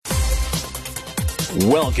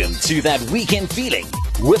Welcome to That Weekend Feeling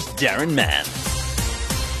with Darren Mann.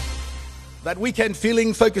 That weekend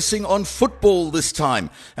feeling focusing on football this time.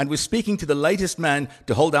 And we're speaking to the latest man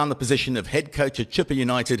to hold down the position of head coach at Chippa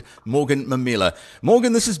United, Morgan Mamela.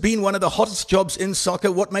 Morgan, this has been one of the hottest jobs in soccer.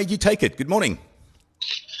 What made you take it? Good morning.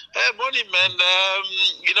 Morning, man.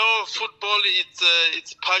 Football,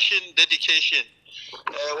 it's passion, dedication.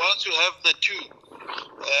 Once you have the two,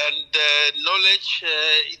 and knowledge,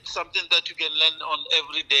 it's something that you can learn on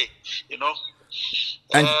every day,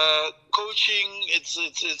 And coaching, it's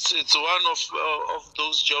one of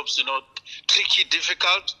those jobs, tricky,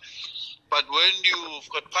 difficult, but when you've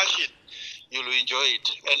got passion, you'll enjoy it.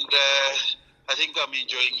 And I think I'm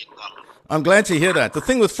enjoying it now. I'm glad to hear that. The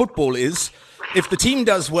thing with football is, if the team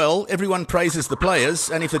does well, everyone praises the players,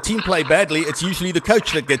 and if the team play badly, it's usually the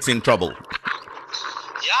coach that gets in trouble.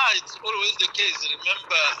 Yeah, it's always the case.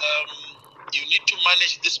 Remember, you need to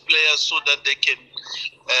manage these players so that they can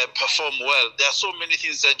perform well. There are so many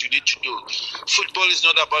things that you need to do. Football is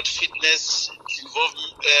not about fitness. It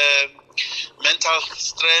involves mental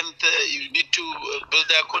strength. You need to build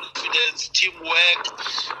their confidence, teamwork,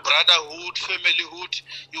 brotherhood, familyhood.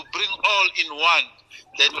 You bring all in one,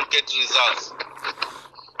 then you'll get results.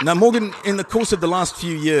 Now, Morgan, in the course of the last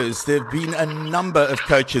few years, there have been a number of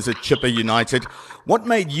coaches at Chippa United. What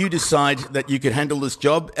made you decide that you could handle this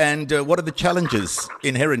job, and what are the challenges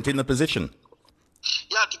inherent in the position?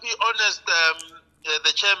 Yeah, to be honest,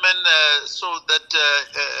 the chairman saw that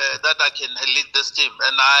I can lead this team,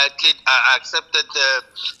 and I accepted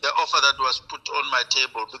the offer that was put on my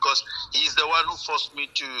table, because he's the one who forced me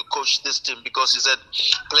to coach this team, because he said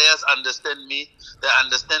players understand me, they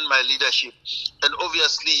understand my leadership, and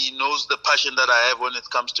obviously he knows the passion that I have when it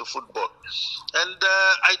comes to football. And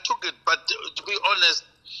I took it, but to be honest,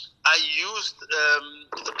 I used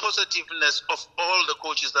the positiveness of all the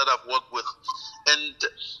coaches that I've worked with, and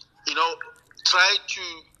try to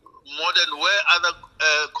model where other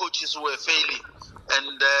coaches were failing,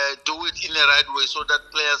 and do it in the right way so that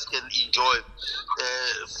players can enjoy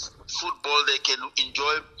football, they can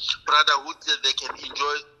enjoy brotherhood, they can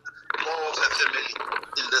enjoy more of a family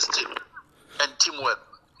in this team, and teamwork.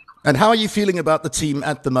 And how are you feeling about the team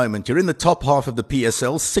at the moment? You're in the top half of the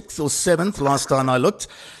PSL, 6th or 7th last time I looked,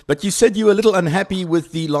 but you said you were a little unhappy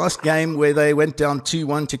with the last game where they went down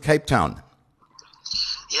 2-1 to Cape Town.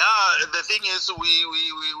 Yeah, the thing is, we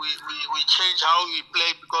changed how we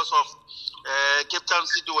play because of Cape Town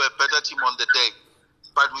City were a better team on the day,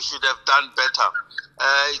 but we should have done better.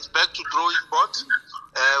 It's back to drawing board.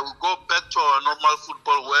 We go back to our normal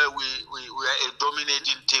football where we are a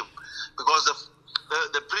dominating team, because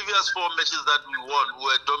the previous 4 matches that we won, we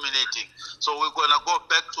were dominating. So we're going to go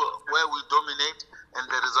back to where we dominate, and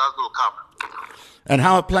the result will come. And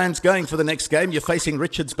how are plans going for the next game? You're facing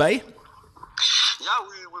Richards Bay? Yeah,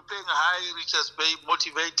 we're playing high, Richards Bay,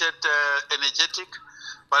 motivated, energetic.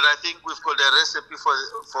 But I think we've got a recipe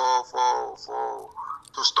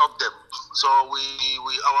to stop them. So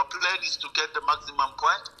our plan is to get the maximum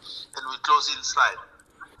point, and we close inside.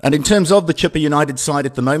 And in terms of the Chippa United side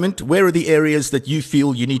at the moment, where are the areas that you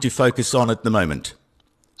feel you need to focus on at the moment?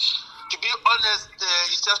 To be honest,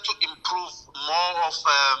 it's just to improve more of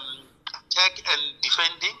attack and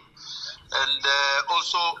defending, and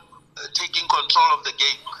also taking control of the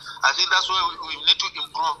game. I think that's where we need to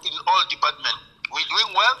improve in all departments. We're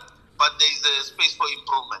doing well, but there is a space for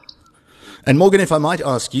improvement. And Morgan, if I might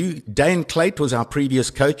ask you, Dane Clayt was our previous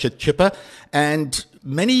coach at Chippa, and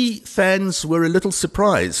many fans were a little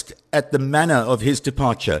surprised at the manner of his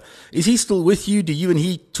departure. Is he still with you? Do you and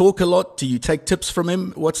he talk a lot? Do you take tips from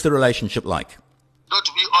him? What's the relationship like? No,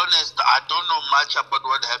 to be honest, I don't know much about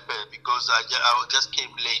what happened, because I just came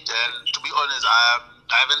late. And to be honest, I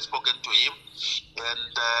haven't spoken to him.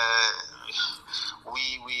 And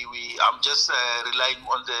I'm just relying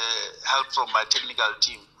on the help from my technical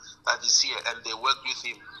team that is here, and they work with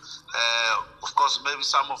him. Of course, maybe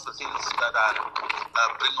some of the things that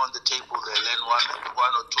I bring on the table, they learn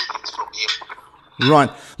one or two things from him.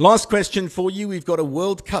 Right. Last question for you. We've got a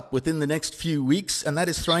World Cup within the next few weeks, and that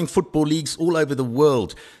is throwing football leagues all over the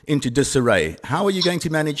world into disarray. How are you going to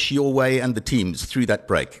manage your way and the teams through that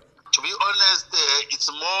break? To be honest, it's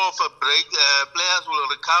more of a break. Players will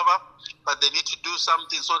recover, but they need to do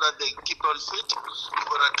something so that they keep on fit. We've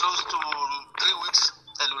got close to 3 weeks,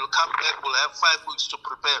 and we'll come back. We'll have 5 weeks to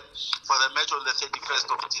prepare for the match on the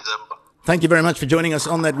 31st of December. Thank you very much for joining us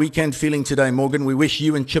on That Weekend Feeling today, Morgan. We wish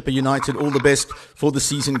you and Chippa United all the best for the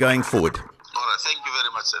season going forward. All right. Thank you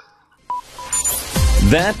very much, sir.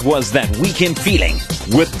 That was That Weekend Feeling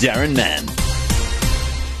with Darren Mann.